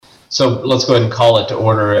So let's go ahead and call it to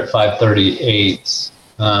order at 5:38.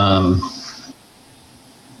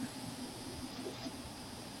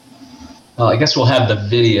 Well, I guess we'll have the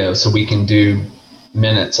video so we can do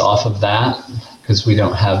minutes off of that because we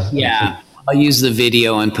don't have. Yeah, I'll use the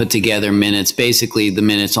video and put together minutes. Basically, the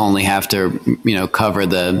minutes only have to, cover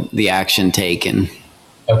the action taken.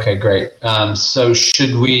 Okay, great. So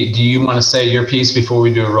do you want to say your piece before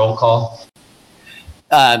we do a roll call?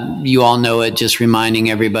 You all know it, just reminding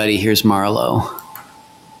everybody, here's Marlo,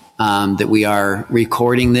 that we are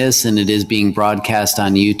recording this and it is being broadcast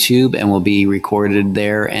on YouTube and will be recorded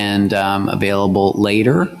there and available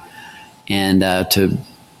later. And to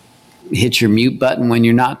hit your mute button when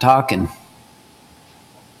you're not talking.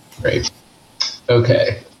 Great.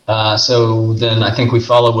 Okay. So then I think we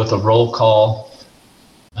follow with a roll call.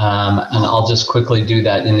 And I'll just quickly do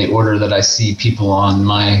that in the order that I see people on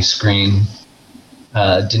my screen.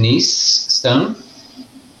 Denise Stone.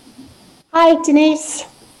 Hi, Denise.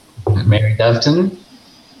 Mary Doveton.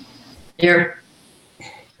 Here.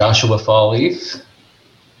 Joshua Fallleaf.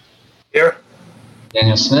 Here.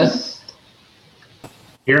 Daniel Smith.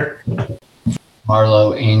 Here.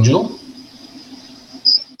 Marlo Angel.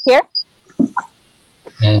 Here.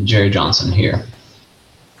 And Jerry Johnson here.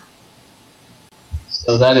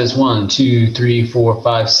 So that is 1, 2, 3, 4,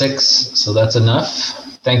 5, 6. So that's enough.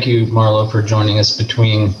 Thank you, Marlo, for joining us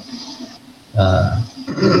between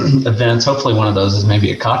events. Hopefully one of those is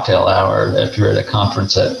maybe a cocktail hour if you're at a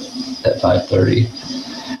conference at 5:30.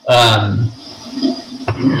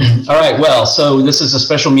 All right, well, so this is a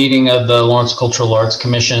special meeting of the Lawrence Cultural Arts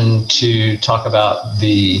Commission to talk about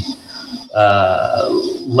the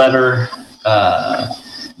letter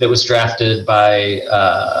that was drafted by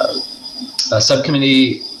a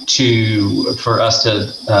subcommittee for us to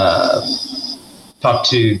talk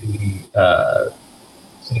to the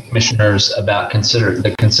city commissioners about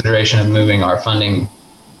the consideration of moving our funding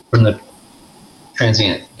from the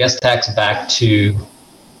transient guest tax back to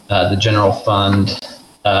the general fund.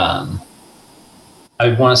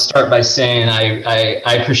 I want to start by saying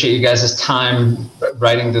I appreciate you guys' time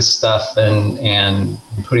writing this stuff and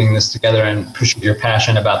putting this together, and appreciate your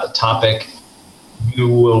passion about the topic. You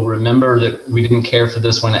will remember that we didn't care for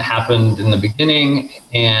this when it happened in the beginning,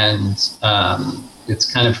 and it's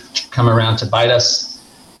kind of come around to bite us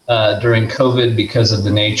during COVID because of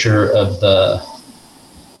the nature of the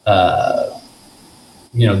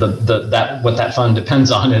what that fund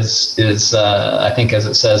depends on is I think, as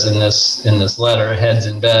it says in this letter, heads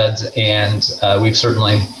and beds, and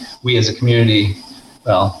we as a community,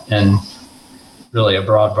 well, and really a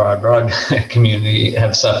broad community,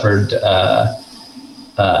 have suffered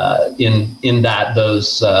in that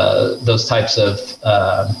those types of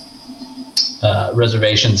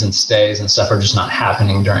reservations and stays and stuff are just not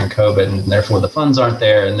happening during COVID, and therefore the funds aren't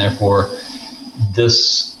there, and therefore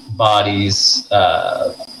this body's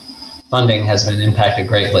funding has been impacted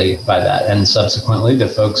greatly by that. And subsequently, the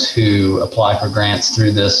folks who apply for grants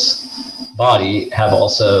through this body have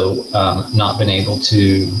also not been able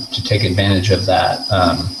to take advantage of that.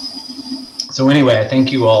 So anyway, I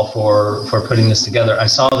thank you all for putting this together. I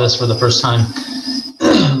saw this for the first time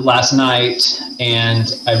last night,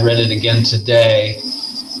 and I read it again today,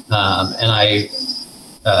 and I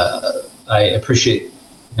appreciate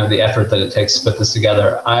the effort that it takes to put this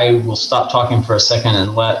together. I will stop talking for a second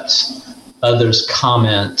and let others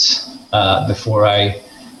comment before I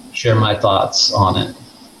share my thoughts on it.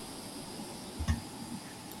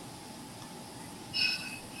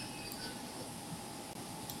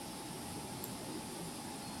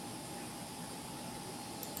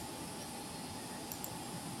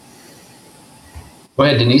 Go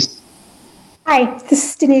ahead, Denise. Hi, this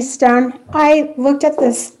is Denise Stone. I looked at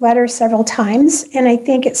this letter several times, and I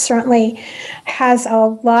think it certainly has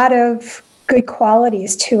a lot of good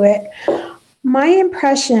qualities to it. My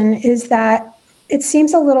impression is that it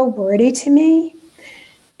seems a little wordy to me,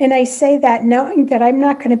 and I say that knowing that I'm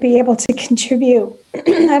not going to be able to contribute.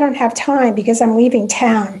 I don't have time because I'm leaving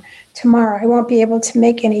town tomorrow. I won't be able to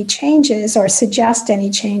make any changes or suggest any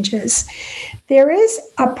changes. There is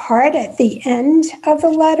a part at the end of the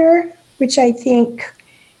letter which I think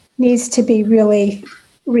needs to be really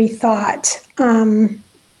rethought. And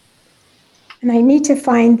I need to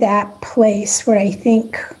find that place where I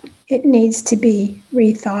think it needs to be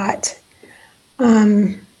rethought.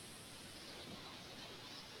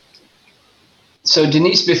 So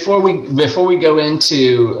Denise, before we go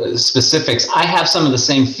into specifics, I have some of the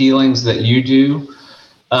same feelings that you do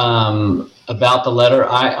about the letter.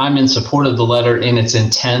 I'm in support of the letter in its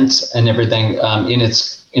intent and everything,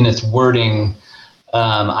 in its wording.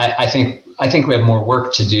 I think we have more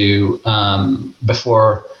work to do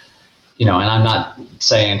before and I'm not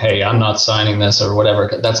saying, hey, I'm not signing this or whatever.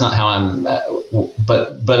 That's not how I'm.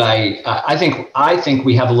 But I think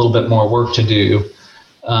we have a little bit more work to do.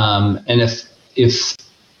 And if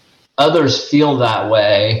others feel that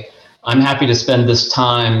way, I'm happy to spend this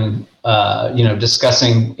time,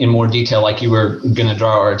 discussing in more detail, like you were going to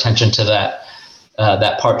draw our attention to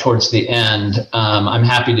that part towards the end. I'm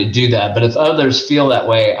happy to do that. But if others feel that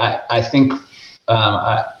way, I think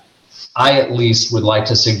I at least would like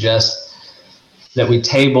to suggest that we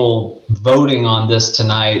table voting on this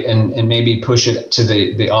tonight and maybe push it to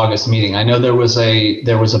the August meeting. I know there was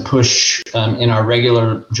a push in our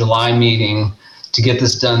regular July meeting to get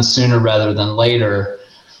this done sooner rather than later.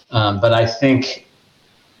 But I think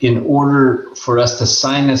in order for us to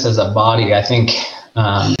sign this as a body, I think,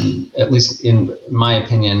 at least in my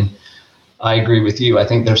opinion, I agree with you. I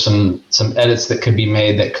think there's some edits that could be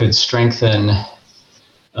made that could strengthen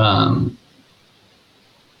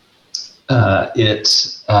it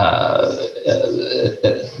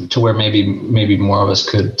to where maybe more of us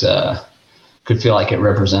could feel like it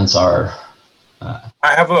represents our.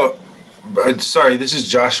 Sorry, this is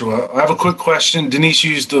Joshua. I have a quick question. Denise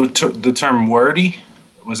used the term wordy.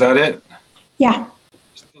 Was that it? Yeah.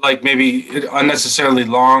 Like maybe unnecessarily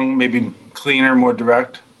long, maybe cleaner, more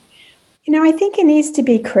direct? I think it needs to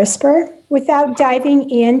be crisper without diving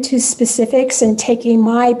into specifics and taking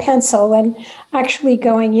my pencil and actually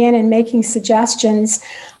going in and making suggestions.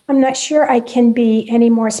 I'm not sure I can be any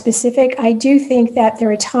more specific. I do think that there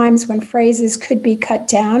are times when phrases could be cut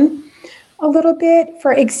down a little bit.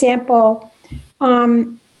 For example,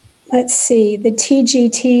 let's see, the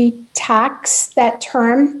TGT tax, that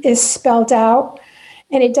term is spelled out.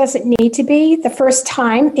 And it doesn't need to be. The first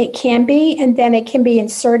time it can be, and then it can be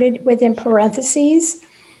inserted within parentheses.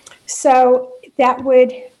 So that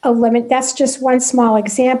would eliminate, that's just one small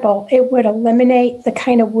example. It would eliminate the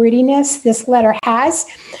kind of wordiness this letter has.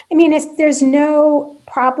 I mean, there's no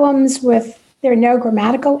problems with, there are no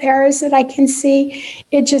grammatical errors that I can see.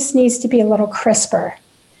 It just needs to be a little crisper.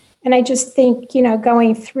 And I just think,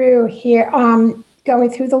 going through here, going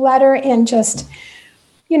through the letter and just,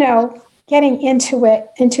 getting into it,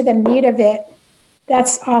 into the meat of it,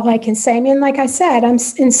 that's all I can say. I mean, like I said, I'm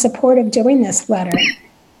in support of doing this letter.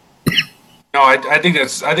 No, I think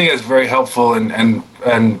that's very helpful and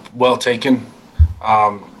well taken.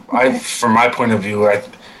 Okay. From my point of view,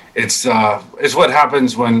 it's what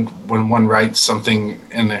happens when one writes something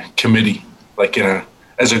in a committee, like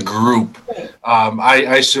as a group.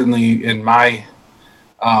 I certainly, in my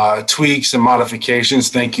tweaks and modifications,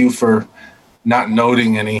 thank you for not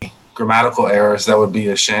noting any grammatical errors. That would be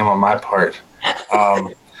a shame on my part.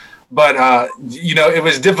 But it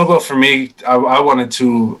was difficult for me. I wanted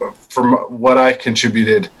to, from what I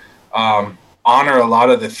contributed, honor a lot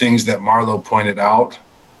of the things that Marlo pointed out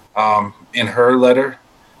in her letter,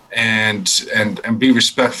 and be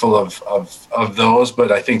respectful of those.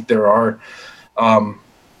 But I think there are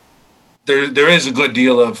there is a good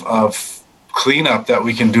deal of cleanup that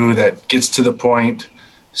we can do that gets to the point,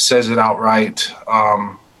 says it outright.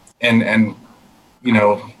 And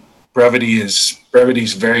brevity is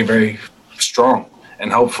very, very strong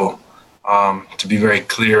and helpful, to be very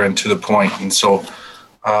clear and to the point. And so,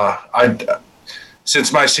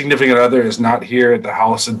 since my significant other is not here at the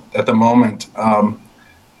house at the moment,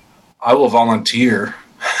 I will volunteer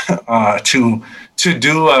to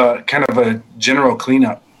do a kind of a general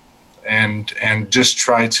cleanup and just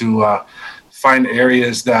try to find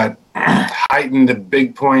areas that heighten the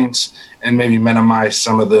big points and maybe minimize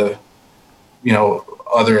some of the,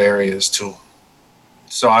 other areas too.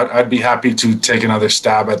 So I'd be happy to take another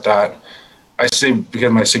stab at that. I say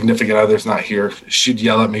because my significant other's not here, she'd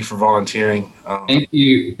yell at me for volunteering.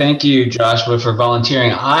 Thank you, Joshua, for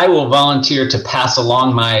volunteering. I will volunteer to pass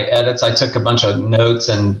along my edits. I took a bunch of notes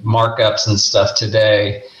and markups and stuff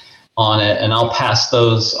today on it, and I'll pass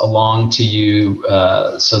those along to you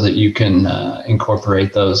so that you can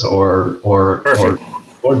incorporate those or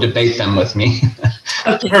debate them with me.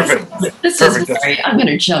 Okay, perfect. This is Larry. I'm going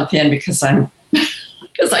to jump in because I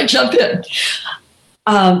jump in.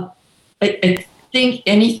 I think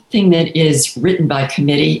anything that is written by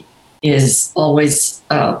committee is always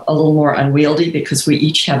a little more unwieldy because we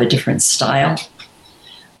each have a different style.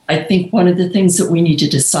 I think one of the things that we need to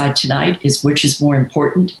decide tonight is which is more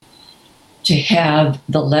important, to have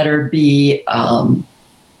the letter be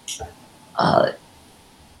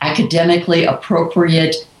academically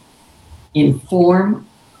appropriate in form,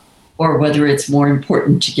 or whether it's more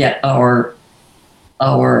important to get our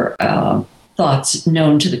thoughts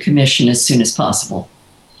known to the commission as soon as possible.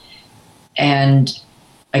 And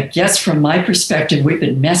I guess from my perspective, we've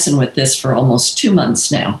been messing with this for almost 2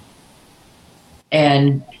 months now.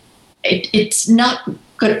 And it's not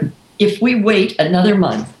good. If we wait another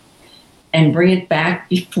month and bring it back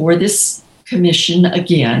before this commission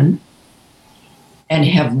again and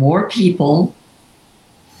have more people,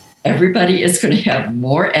 everybody is going to have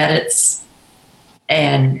more edits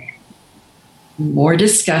and more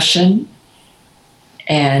discussion.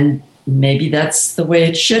 And maybe that's the way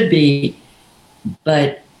it should be.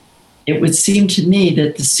 But it would seem to me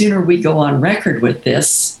that the sooner we go on record with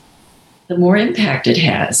this, the more impact it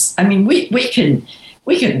has. I mean, we can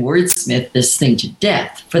wordsmith this thing to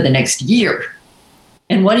death for the next year.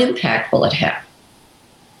 And what impact will it have?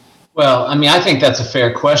 Well, I mean, I think that's a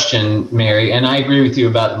fair question, Mary, and I agree with you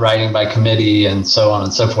about writing by committee and so on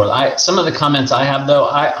and so forth. Some of the comments I have, though,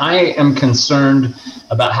 I am concerned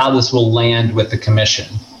about how this will land with the commission.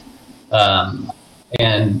 So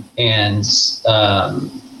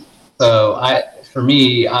for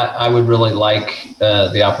me, I would really like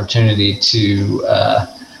the opportunity to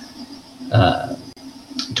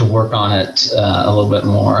work on it a little bit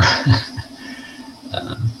more.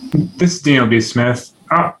 This is Daniel B. Smith.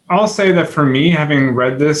 I'll say that for me, having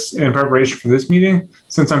read this in preparation for this meeting,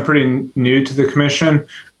 since I'm pretty new to the commission,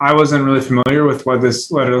 I wasn't really familiar with what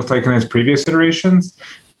this letter looked like in its previous iterations.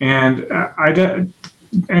 And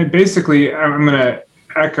basically, I'm going to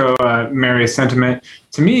echo Mary's sentiment.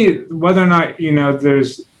 To me, whether or not,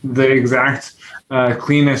 there's the exact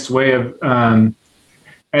cleanest way of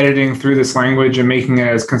editing through this language and making it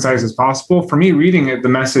as concise as possible, for me, reading it, the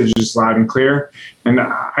message is loud and clear. And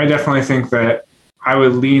I definitely think that I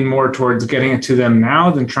would lean more towards getting it to them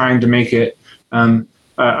now than trying to make it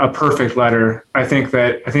a perfect letter. I think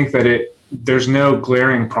that there's no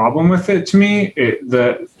glaring problem with it to me.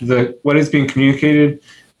 The what is being communicated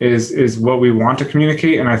is what we want to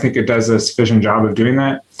communicate, and I think it does a sufficient job of doing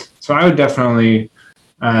that. So I would definitely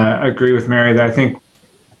agree with Mary that I think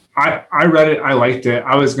I read it, I liked it.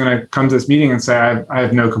 I was going to come to this meeting and say I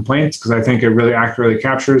have no complaints because I think it really accurately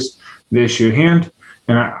captures the issue at hand.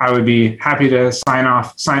 And I would be happy to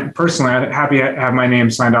personally, I'd happy to have my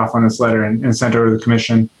name signed off on this letter and sent over to the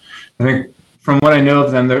commission. I think from what I know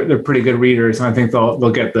of them, they're pretty good readers, and I think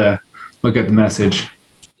they'll get the message.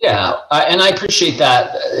 Yeah, and I appreciate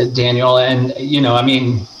that, Daniel. And,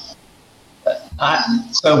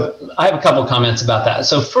 so I have a couple of comments about that.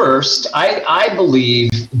 So first, I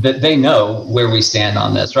believe that they know where we stand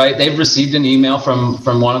on this, right? They've received an email from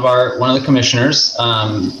one of the commissioners,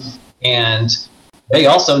 and they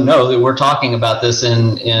also know that we're talking about this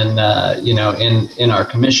in our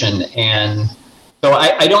commission. And so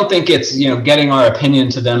I don't think it's, getting our opinion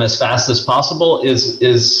to them as fast as possible is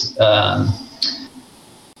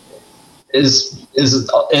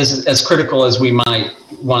as critical as we might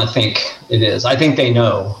want to think it is. I think they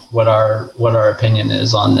know what our opinion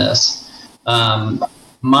is on this.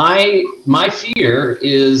 My fear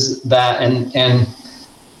is that, and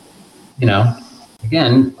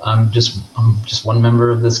again, I'm just one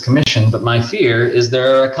member of this commission, but my fear is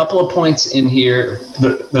there are a couple of points in here.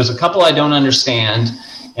 There's a couple I don't understand,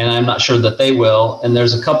 and I'm not sure that they will. And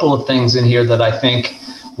there's a couple of things in here that I think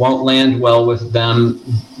won't land well with them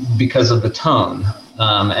because of the tone.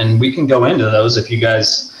 And we can go into those if you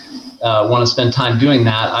guys want to spend time doing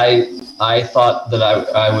that. I thought that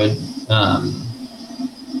I would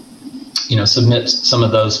submit some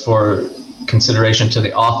of those for consideration to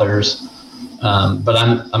the authors. But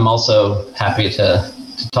I'm also happy to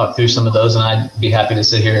talk through some of those, and I'd be happy to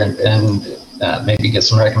sit here and maybe get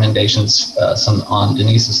some recommendations on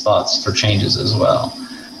Denise's thoughts for changes as well.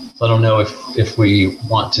 So I don't know if we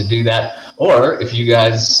want to do that, or if you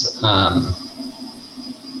guys,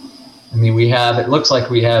 it looks like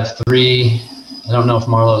we have 3. I don't know if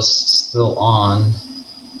Marlo's still on.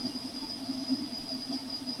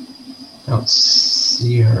 I don't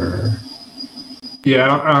see her.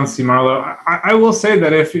 Yeah, I don't see Marlo. I will say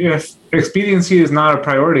that if expediency is not a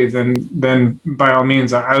priority, then by all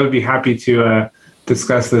means, I would be happy to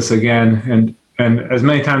discuss this again and as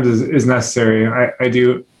many times as necessary. I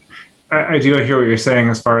do hear what you're saying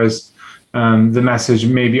as far as the message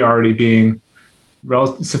maybe already being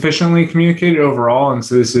sufficiently communicated overall, and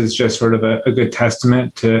so this is just sort of a good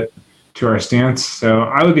testament to our stance. So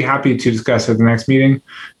I would be happy to discuss at the next meeting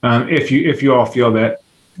if you all feel that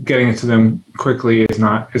getting it to them quickly is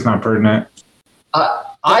not pertinent.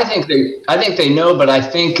 I think they know, but I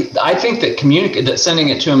think that sending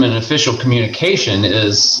it to them in an official communication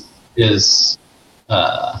is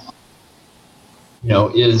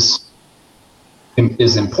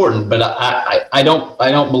important. But I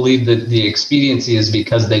don't believe that the expediency is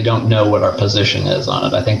because they don't know what our position is on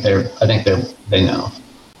it. I think they know.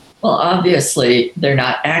 Well, obviously they're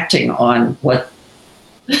not acting on what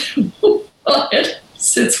on it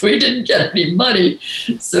since we didn't get any money.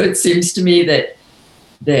 So it seems to me that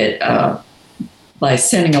by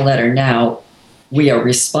sending a letter now, we are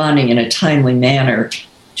responding in a timely manner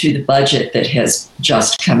to the budget that has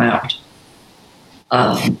just come out.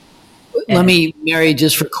 Let me, Mary,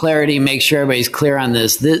 just for clarity, make sure everybody's clear on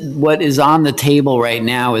this. What is on the table right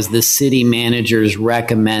now is the city manager's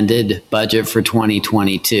recommended budget for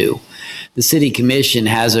 2022. The city commission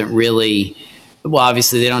hasn't really, well,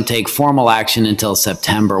 obviously they don't take formal action until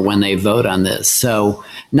September when they vote on this. So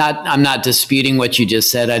I'm not disputing what you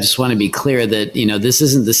just said. I just want to be clear that, this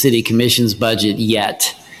isn't the city commission's budget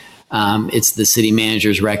yet. It's the city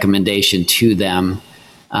manager's recommendation to them.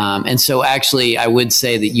 And so actually, I would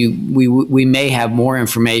say that we may have more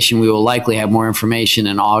information. We will likely have more information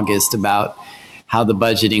in August about how the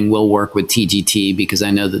budgeting will work with TGT, because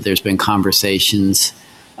I know that there's been conversations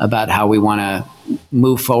about how we want to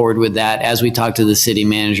move forward with that as we talk to the city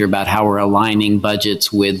manager about how we're aligning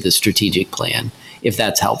budgets with the strategic plan, if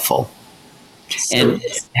that's helpful. And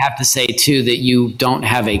I have to say, too, that you don't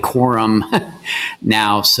have a quorum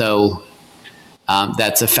now, so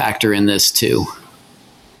that's a factor in this, too.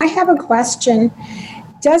 I have a question.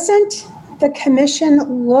 Doesn't the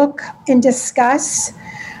commission look and discuss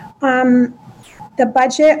the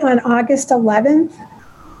budget on August 11th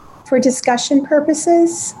for discussion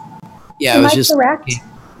purposes? Yeah, Am I correct?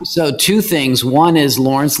 So two things. One is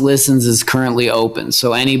Lawrence Listens is currently open,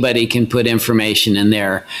 so anybody can put information in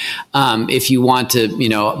there. If you want to,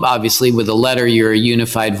 obviously with a letter, you're a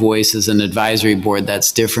unified voice as an advisory board.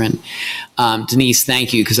 That's different. Denise,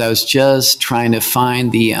 thank you, because I was just trying to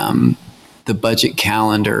find the budget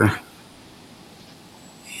calendar.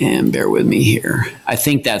 And bear with me here. I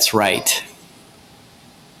think that's right.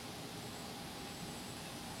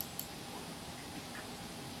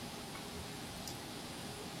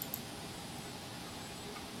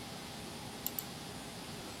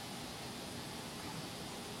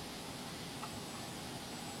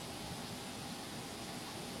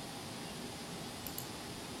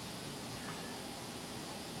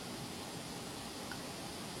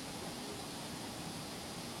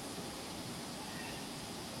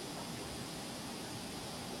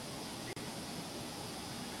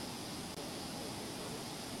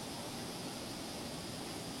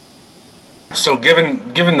 So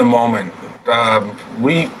given the moment,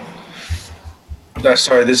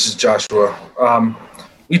 sorry, this is Joshua.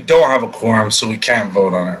 We don't have a quorum, so we can't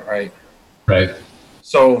vote on it, right? Right.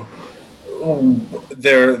 So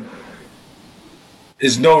there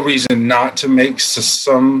is no reason not to make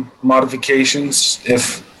some modifications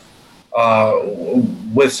if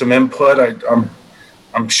with some input.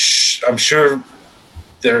 I'm sure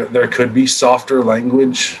there could be softer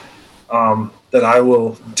language that I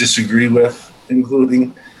will disagree with,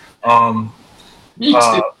 including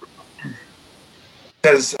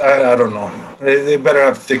because I don't know, they better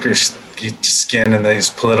have thicker skin in these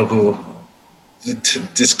political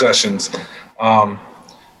discussions.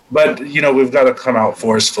 But we've got to come out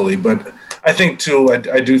forcefully. But I think too,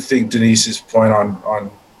 I do think Denise's point on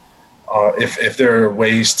if there are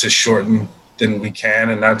ways to shorten, then we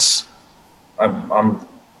can, and that's I'm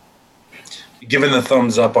given the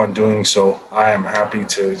thumbs up on doing so. I am happy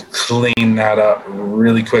to clean that up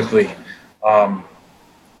really quickly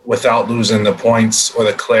without losing the points or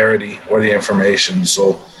the clarity or the information.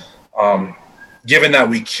 So given that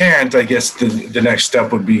we can't, I guess the next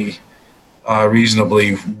step would be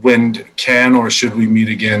reasonably, when can or should we meet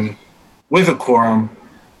again with a quorum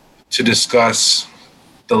to discuss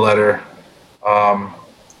the letter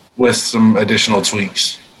with some additional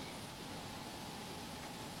tweaks?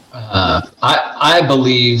 I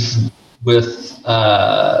believe with,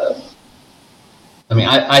 I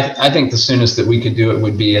think the soonest that we could do it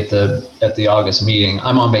would be at the August meeting.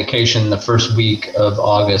 I'm on vacation the first week of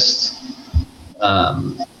August.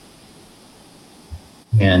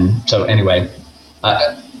 And so anyway,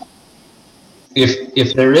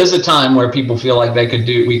 if there is a time where people feel like we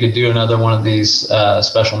could do another one of these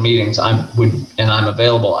special meetings, I'm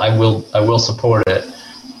available. I will support it.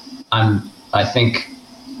 I think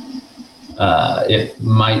it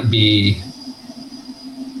might be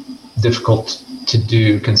difficult to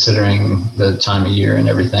do considering the time of year and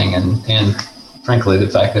everything, and frankly the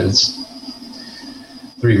fact that it's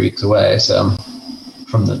 3 weeks away, so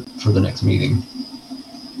for the next meeting.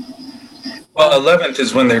 Well, 11th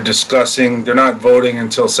is when they're discussing. They're not voting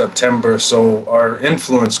until September, so our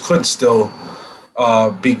influence could still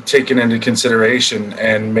be taken into consideration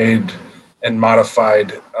and made and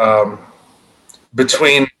modified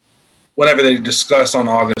between whenever they discuss on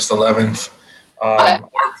August 11th, or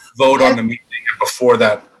vote on the meeting, and before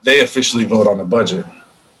that, they officially vote on the budget.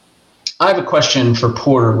 I have a question for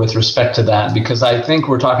Porter with respect to that, because I think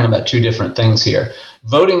we're talking about two different things here.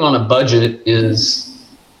 Voting on a budget is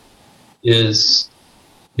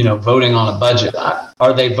voting on a budget.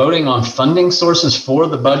 Are they voting on funding sources for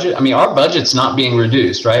the budget? I mean, our budget's not being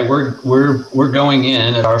reduced, right? We're going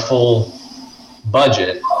in at our full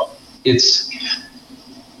budget.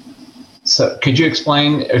 So could you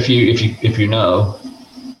explain if you know?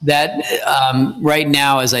 That right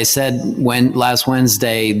now, as I said last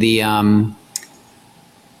Wednesday, the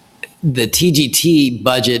TGT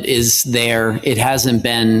budget is there. It hasn't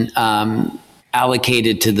been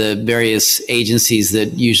allocated to the various agencies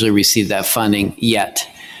that usually receive that funding yet.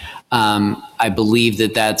 I believe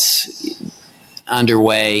that's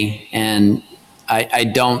underway, and I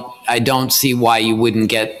don't see why you wouldn't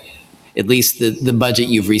get at least the budget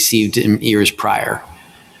you've received in years prior.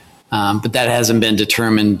 But that hasn't been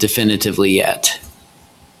determined definitively yet.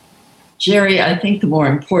 Jerry, I think the more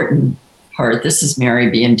important part, this is Mary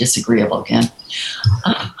being disagreeable again.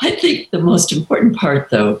 I think the most important part,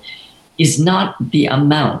 though, is not the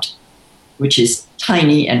amount, which is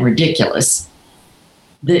tiny and ridiculous.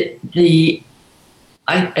 I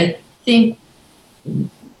think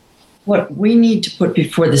what we need to put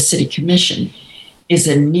before the City Commission is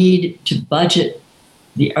a need to budget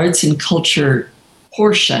the arts and culture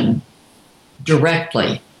portion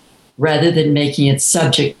directly rather than making it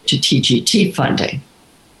subject to TGT funding,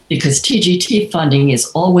 because TGT funding is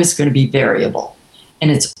always going to be variable and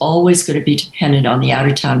it's always going to be dependent on the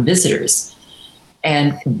out-of-town visitors.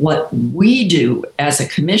 And what we do as a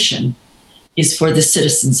commission is for the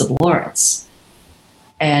citizens of Lawrence.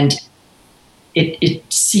 And it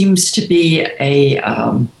seems to be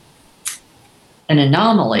an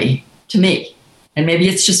anomaly to me, and maybe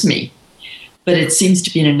it's just me, but it seems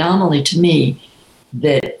to be an anomaly to me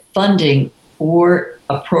that funding for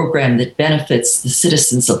a program that benefits the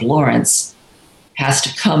citizens of Lawrence has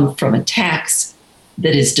to come from a tax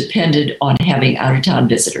that is dependent on having out-of-town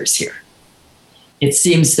visitors here. It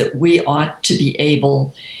seems that we ought to be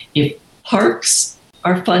able, if parks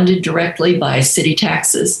are funded directly by city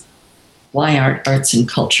taxes, why aren't arts and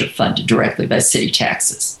culture funded directly by city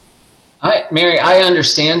taxes? Mary, I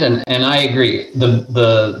understand and I agree.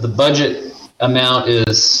 The budget amount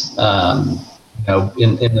is,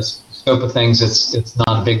 in the scope of things, it's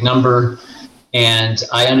not a big number, and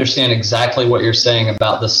I understand exactly what you're saying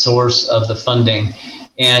about the source of the funding.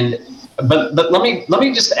 But let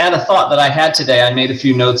me just add a thought that I had today. I made a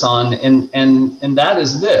few notes on, and that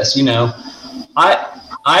is this.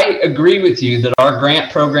 I agree with you that our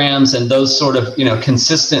grant programs and those sort of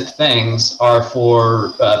consistent things are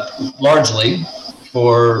for largely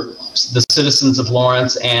for the citizens of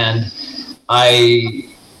Lawrence. And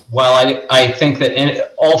while I think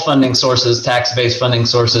that all funding sources, tax-based funding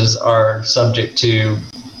sources, are subject to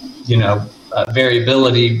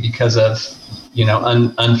variability because of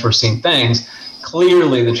unforeseen things,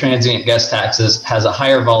 clearly the transient guest taxes has a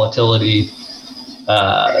higher volatility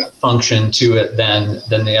function to it than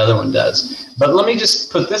the other one does. But let me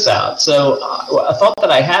just put this out. So a thought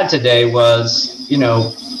that I had today was,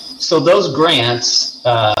 so those grants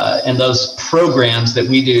and those programs that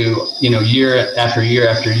we do, year after year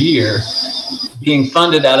after year, being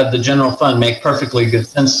funded out of the general fund make perfectly good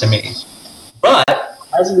sense to me. But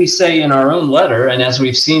as we say in our own letter, and as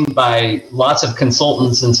we've seen by lots of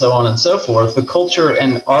consultants and so on and so forth, the cultural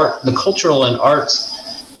and arts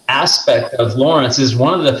aspect of Lawrence is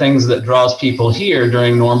one of the things that draws people here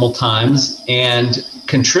during normal times and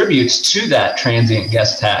contributes to that transient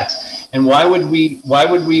guest tax. And why would we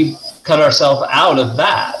cut ourselves out of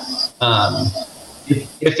that?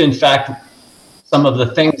 If in fact some of the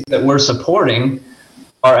things that we're supporting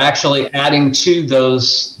are actually adding to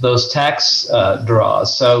those tax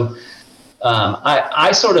draws. So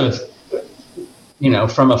I sort of,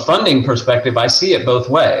 from a funding perspective, I see it both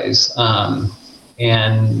ways.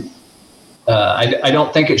 And I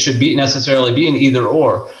don't think it should necessarily be an either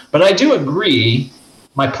or. But I do agree.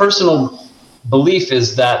 My personal belief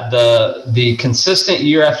is that the consistent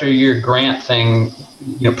year after year grant thing,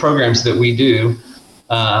 programs that we do,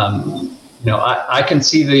 I can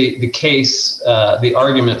see the case, the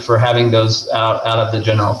argument for having those out of the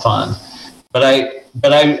general fund. But I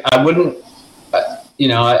wouldn't.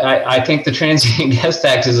 I think the transient guest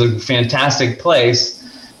tax is a fantastic place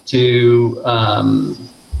to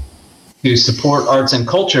support arts and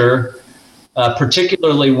culture,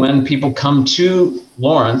 particularly when people come to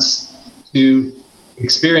Lawrence to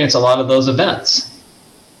experience a lot of those events.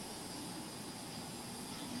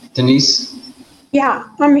 Denise? Yeah,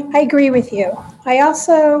 I agree with you. I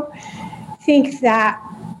also think that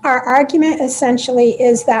Our argument essentially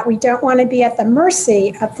is that we don't want to be at the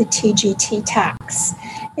mercy of the TGT tax,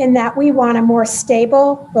 in that we want a more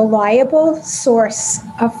stable, reliable source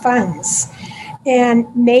of funds. And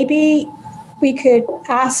maybe we could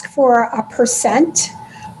ask for a percent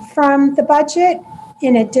from the budget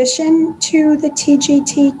in addition to the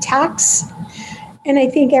TGT tax. And I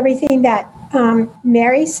think everything that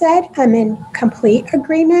Mary said, I'm in complete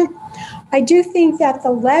agreement. I do think that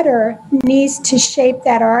the letter needs to shape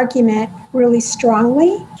that argument really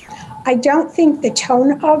strongly. I don't think the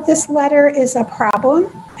tone of this letter is a problem.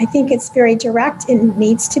 I think it's very direct and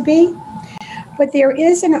needs to be. But there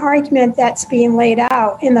is an argument that's being laid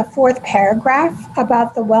out in the 4th paragraph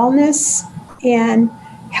about the wellness and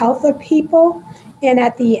health of people. And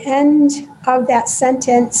at the end of that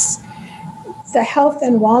sentence, the health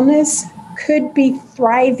and wellness could be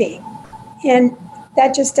thriving. And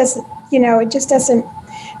that just doesn't,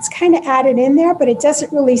 it's kind of added in there, but it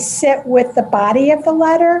doesn't really sit with the body of the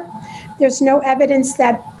letter. There's no evidence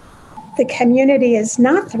that the community is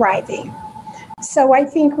not thriving. So I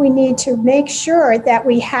think we need to make sure that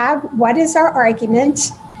we have what is our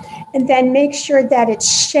argument, and then make sure that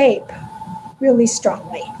it's shaped really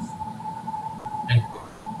strongly.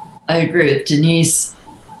 I agree with Denise,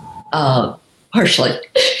 partially.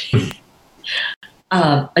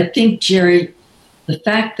 I think, Jerry, the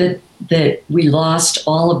fact that we lost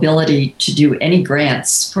all ability to do any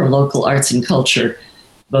grants for local arts and culture,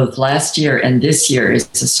 both last year and this year, is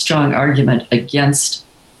a strong argument against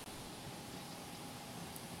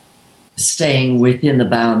staying within the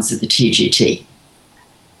bounds of the TGT.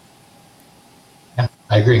 Yeah,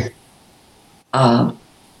 I agree.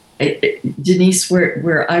 Denise,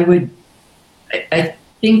 I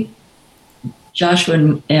think Joshua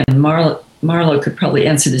and Marlo could probably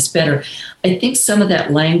answer this better. I think some of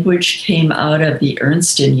that language came out of the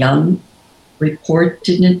Ernst & Young report,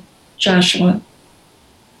 didn't it, Joshua?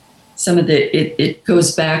 Some of it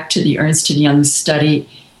goes back to the Ernst & Young study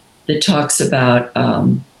that talks about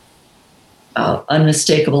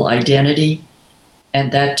unmistakable identity,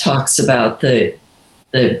 and that talks about the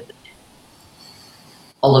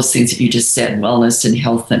all those things that you just said, wellness and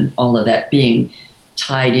health and all of that being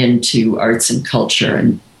tied into arts and culture.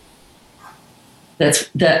 And I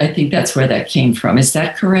think that's where that came from. Is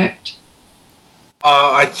that correct?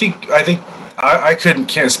 I think I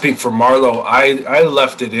can't speak for Marlo. I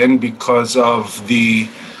left it in because of the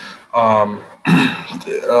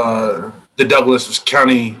Douglas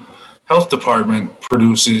County Health Department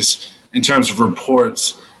produces in terms of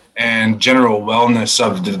reports and general wellness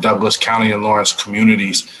of the Douglas County and Lawrence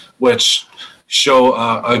communities, which show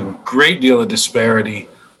a great deal of disparity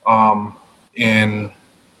in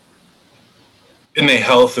the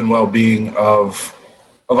health and well-being of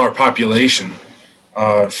our population,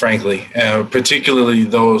 frankly, particularly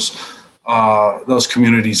those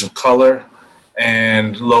communities of color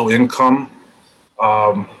and low income.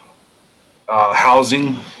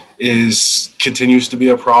 Housing continues to be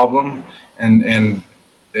a problem, and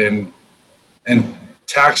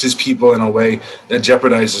taxes people in a way that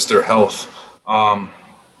jeopardizes their health.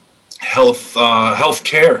 Health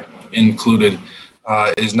care included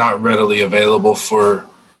is not readily available for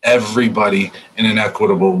everybody in an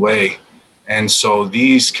equitable way. And so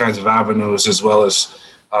these kinds of avenues, as well as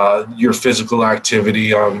your physical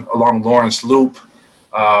activity along Lawrence Loop,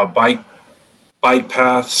 bike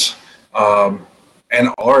paths, and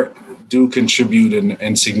art do contribute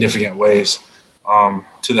in significant ways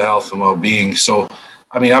to the health and well-being. So,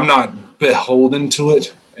 I mean, I'm not beholden to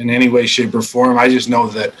it in any way, shape, or form. I just know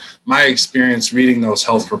that my experience reading those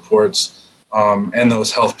health reports and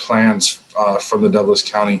those health plans from the Douglas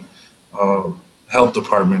County Health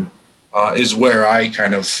Department is where I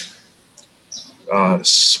kind of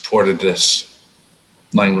supported this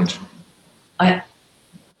language.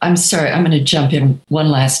 I'm sorry, I'm going to jump in one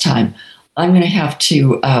last time. I'm going to have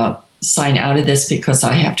to sign out of this because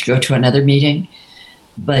I have to go to another meeting.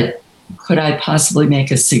 But could I possibly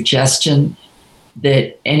make a suggestion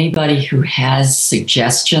that anybody who has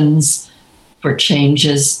suggestions for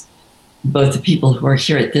changes, both the people who are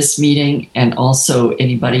here at this meeting and also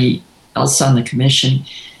anybody else on the commission,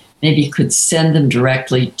 maybe could send them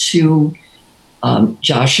directly to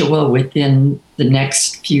Joshua within the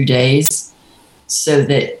next few days so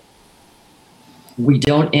that we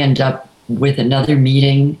don't end up with another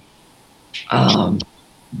meeting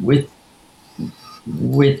with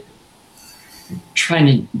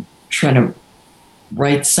trying to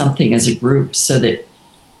write something as a group so that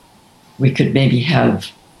we could maybe have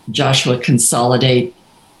Joshua consolidate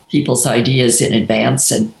people's ideas in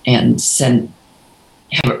advance and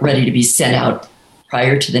have it ready to be sent out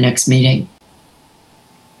prior to the next meeting.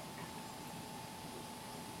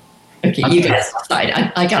 Okay, you guys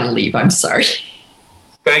decide. I got to leave. I'm sorry.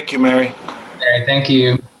 Thank you, Mary. Mary, thank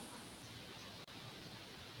you.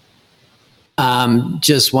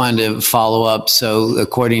 Just wanted to follow up. So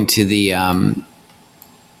according to the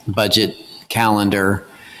budget calendar,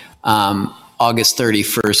 August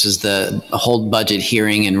 31st is the whole budget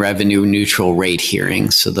hearing and revenue neutral rate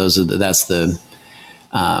hearing. So that's the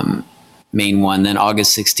main one. Then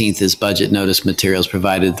August 16th is budget notice materials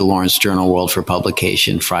provided at the Lawrence Journal World for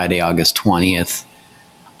publication, Friday, August 20th.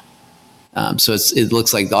 So it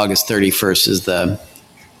looks like August 31st is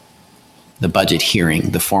the budget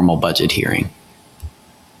hearing, the formal budget hearing.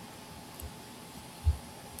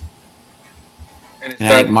 And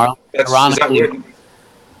And I think ironically,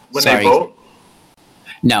 when sorry. they vote?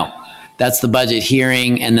 No, that's the budget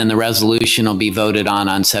hearing, and then the resolution will be voted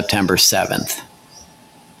on September 7th.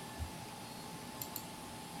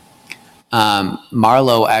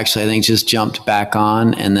 Marlo actually, I think, just jumped back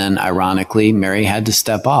on, and then ironically, Mary had to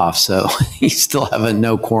step off, so you still have a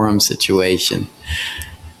no quorum situation.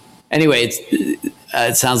 Anyway,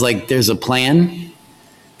 it sounds like there's a plan.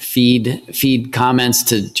 Feed comments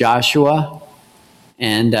to Joshua,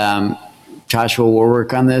 and Joshua will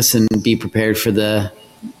work on this and be prepared for the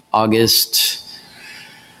August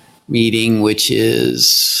meeting, which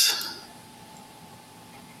is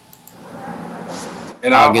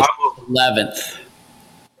August 11th.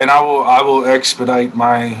 And I will expedite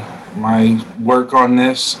my work on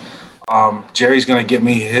this. Jerry's going to get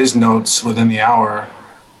me his notes within the hour,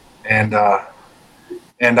 and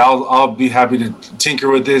I'll be happy to tinker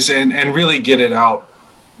with this and really get it out,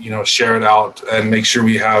 share it out, and make sure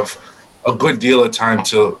we have a good deal of time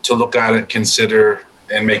to look at it, consider,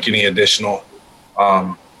 and make any additional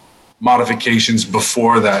modifications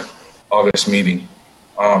before that August meeting.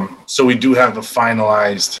 So we do have a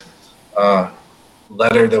finalized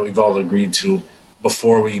letter that we've all agreed to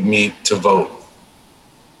before we meet to vote.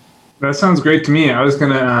 That sounds great to me. I was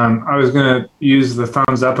gonna use the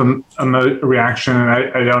thumbs up reaction, and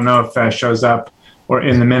I don't know if that shows up or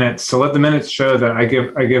in the minutes. So let the minutes show that I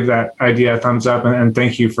give that idea a thumbs up, and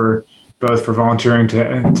thank you for both for volunteering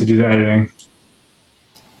to do the editing.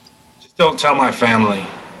 Just don't tell my family.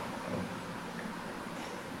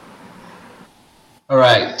 All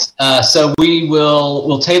right. So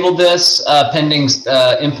we'll table this pending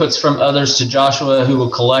inputs from others to Joshua, who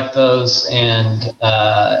will collect those, and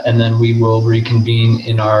then we will reconvene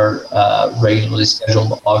in our regularly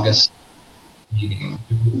scheduled August meeting.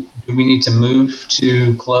 Do we need to move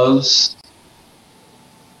to close?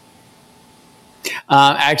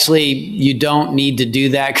 Actually, you don't need to do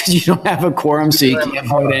that because you don't have a quorum, so you can't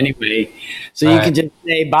vote anyway. So you can just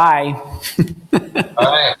say bye. All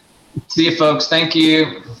right. See you, folks. Thank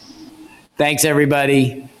you. Thanks,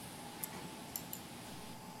 everybody.